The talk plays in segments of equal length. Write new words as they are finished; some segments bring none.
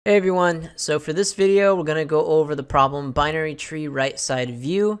Hey everyone, so for this video we're going to go over the problem binary tree right side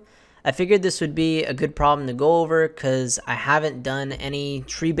view. I figured this would be a good problem to go over because I haven't done any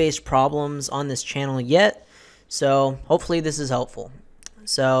tree-based problems on this channel yet, so hopefully this is helpful.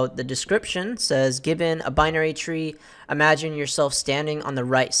 So the description says, given a binary tree, imagine yourself standing on the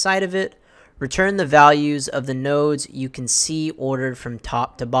right side of it. Return the values of the nodes you can see ordered from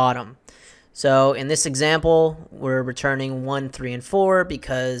top to bottom. So in this example, we're returning 1, 3, and 4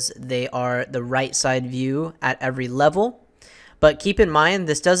 because they are the right side view at every level. But keep in mind,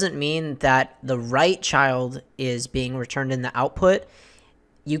 this doesn't mean that the right child is being returned in the output.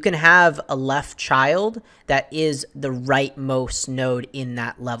 You can have a left child that is the rightmost node in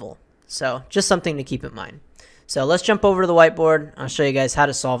that level. So just something to keep in mind. So let's jump over to the whiteboard. I'll show you guys how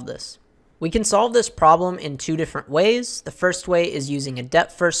to solve this. We can solve this problem in two different ways. The first way is using a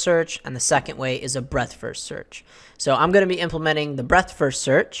depth first search, and the second way is a breadth first search. So I'm going to be implementing the breadth first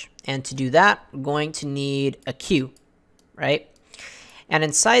search, and to do that, we're going to need a queue, right? And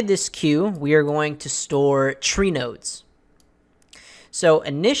inside this queue, we are going to store tree nodes. So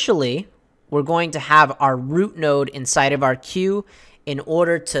initially, we're going to have our root node inside of our queue in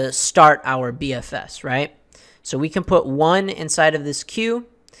order to start our BFS, right? So we can put 1 inside of this queue,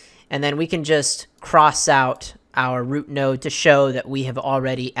 and then we can just cross out our root node to show that we have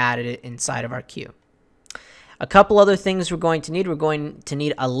already added it inside of our queue. A couple other things we're going to need. We're going to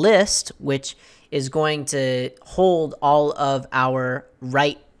need a list, which is going to hold all of our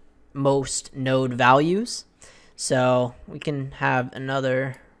rightmost node values. So we can have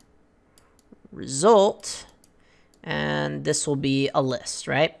another result, and this will be a list,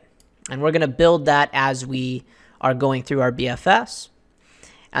 right? And we're going to build that as we are going through our BFS.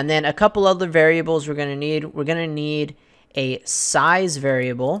 And then a couple other variables we're going to need. We're going to need a size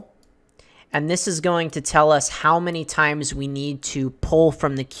variable. And this is going to tell us how many times we need to pull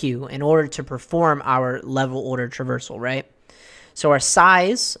from the queue in order to perform our level order traversal, right? So our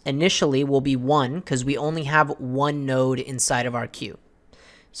size initially will be 1 because we only have one node inside of our queue.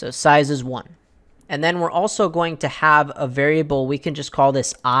 So size is 1. And then we're also going to have a variable, we can just call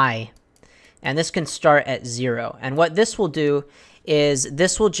this I. And this can start at 0. And what this will do is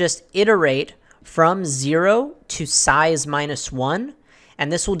this will just iterate from 0 to size minus 1,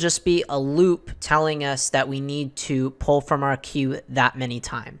 and this will just be a loop telling us that we need to pull from our queue that many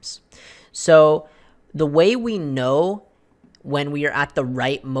times. So the way we know when we are at the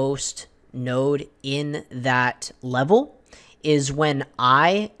rightmost node in that level is when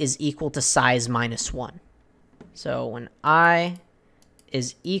I is equal to size minus 1. So when I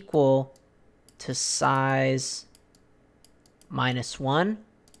is equal to size minus 1,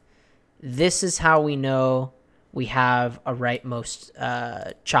 this is how we know we have a rightmost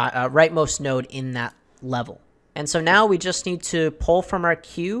node in that level. And so now we just need to pull from our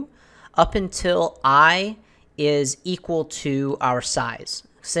queue up until I is equal to our size.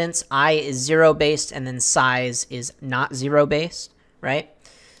 Since I is 0 based and then size is not 0 based, right?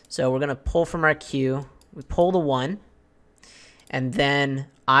 So we're going to pull from our queue. We pull the 1, and then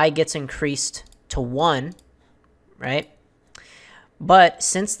I gets increased to 1, right? But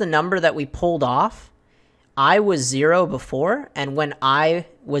since the number that we pulled off, I was 0 before, and when I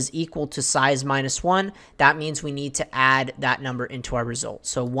was equal to size minus 1, that means we need to add that number into our result.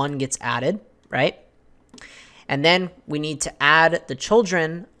 So 1 gets added, right? And then we need to add the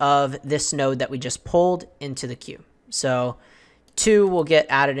children of this node that we just pulled into the queue. So 2 will get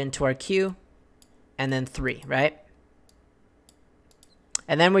added into our queue, and then 3, right?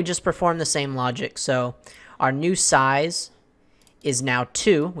 And then we just perform the same logic. So our new size is now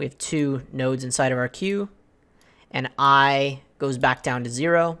 2. We have 2 nodes inside of our queue, and I goes back down to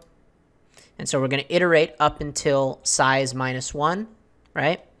 0. And so we're going to iterate up until size minus 1,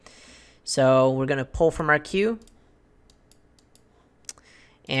 right? So we're going to pull from our queue,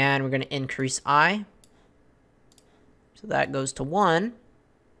 and we're going to increase I. So that goes to 1.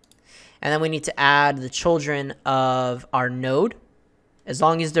 And then we need to add the children of our node, as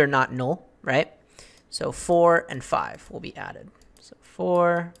long as they're not null, right? So 4 and 5 will be added. So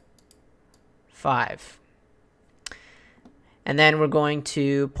 4, 5. And then we're going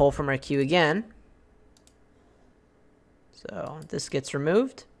to pull from our queue again. So this gets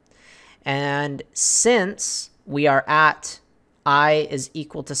removed. And since we are at I is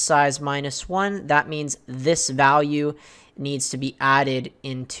equal to size minus 1, that means this value needs to be added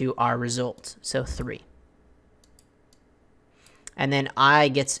into our result. So 3. And then I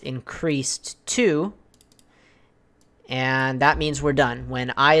gets increased to, and that means we're done.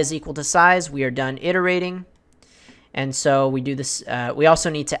 When I is equal to size, we are done iterating. And so we do this. We also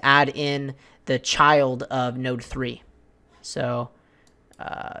need to add in the child of node 3. So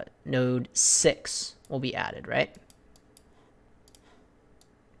node 6 will be added, right?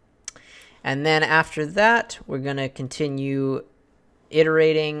 And then after that, we're going to continue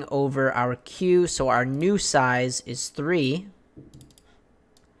iterating over our queue. So our new size is 3.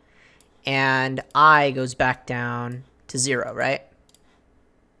 And I goes back down to 0, right?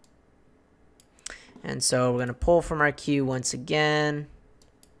 And so we're going to pull from our queue once again.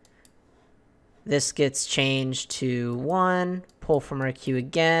 This gets changed to 1. Pull from our queue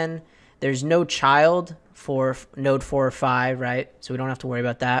again. There's no child for node 4 or 5, right? So we don't have to worry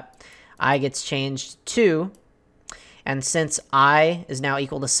about that. I gets changed to 2. And since I is now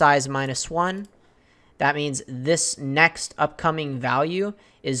equal to size minus 1, that means this next upcoming value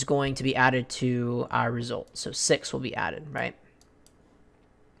is going to be added to our result. So 6 will be added, right?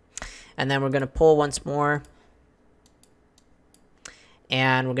 And then we're going to pull once more.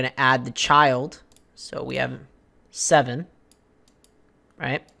 And we're going to add the child. So we have 7,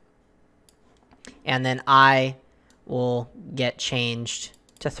 right? And then I will get changed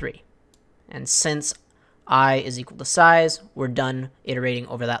to 3. And since I is equal to size, we're done iterating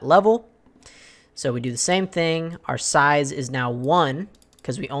over that level. So we do the same thing. Our size is now 1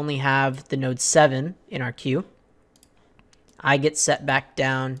 because we only have the node 7 in our queue. I get set back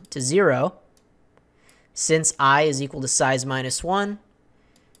down to 0. Since I is equal to size minus 1,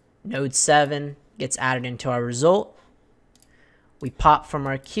 node 7 gets added into our result. We pop from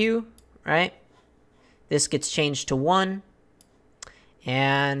our queue, right? This gets changed to 1.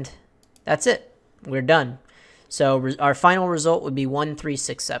 And that's it. We're done. So our final result would be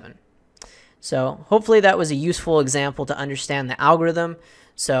 1367. So hopefully that was a useful example to understand the algorithm.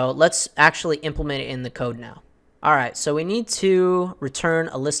 So let's actually implement it in the code now. All right, so we need to return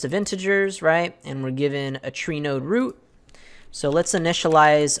a list of integers, right? And we're given a tree node root. So let's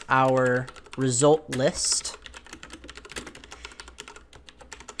initialize our result list.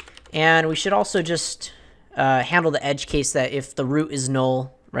 And we should also just handle the edge case that if the root is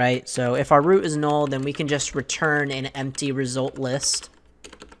null, right? So if our root is null, then we can just return an empty result list.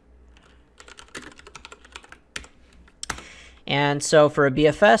 And so for a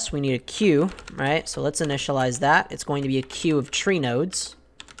BFS, we need a queue, right? So let's initialize that. It's going to be a queue of tree nodes.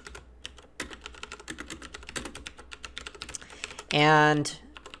 And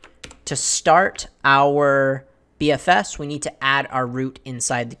to start our BFS, we need to add our root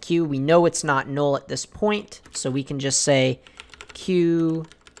inside the queue. We know it's not null at this point, so we can just say queue.add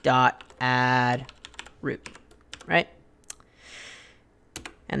root, right?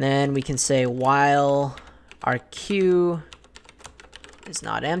 And then we can say while our queue is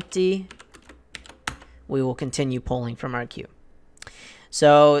not empty, we will continue pulling from our queue.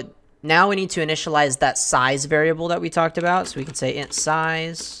 So now we need to initialize that size variable that we talked about. So we can say int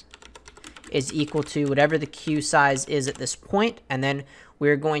size is equal to whatever the queue size is at this point, and then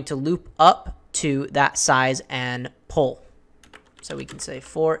we're going to loop up to that size and pull. So we can say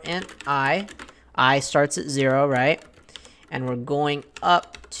for int I starts at 0, right? And we're going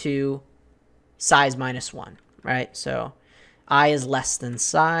up to size minus 1, right? So I is less than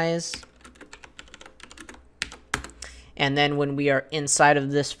size. And then when we are inside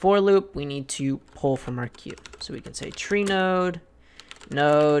of this for loop, we need to pull from our queue. So we can say tree node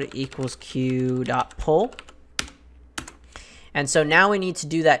equals queue dot pull. And so now we need to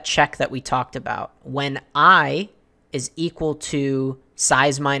do that check that we talked about. When I is equal to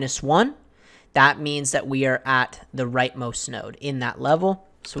size minus 1, that means that we are at the rightmost node in that level.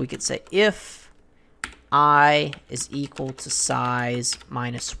 So we could say if I is equal to size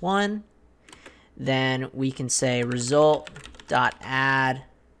minus 1, then we can say result.add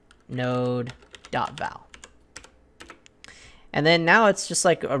node.val. And then now it's just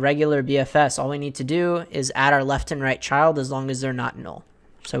like a regular BFS. All we need to do is add our left and right child as long as they're not null.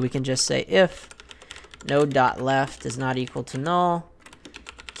 So we can just say if node.left is not equal to null,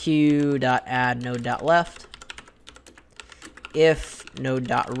 queue.add node.left. If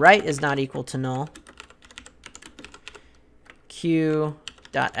node.right is not equal to null,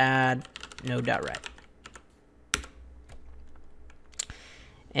 queue.add node.right.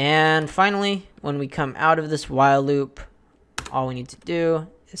 And finally, when we come out of this while loop, all we need to do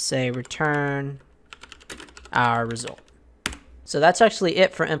is say return our result. So that's actually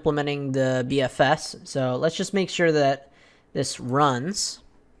it for implementing the BFS. So let's just make sure that this runs.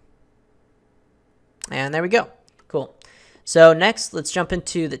 And there we go. Cool. So next, let's jump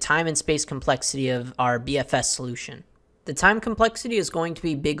into the time and space complexity of our BFS solution. The time complexity is going to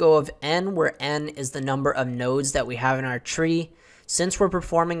be big O of n, where n is the number of nodes that we have in our tree. Since we're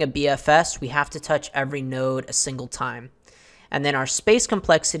performing a BFS, we have to touch every node a single time. And then our space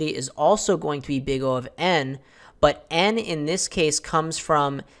complexity is also going to be big O of n, but n in this case comes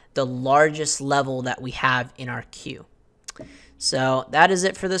from the largest level that we have in our queue. So that is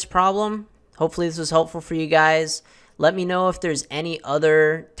it for this problem. Hopefully this was helpful for you guys. Let me know if there's any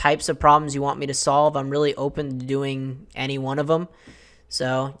other types of problems you want me to solve. I'm really open to doing any one of them.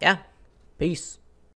 So yeah, peace.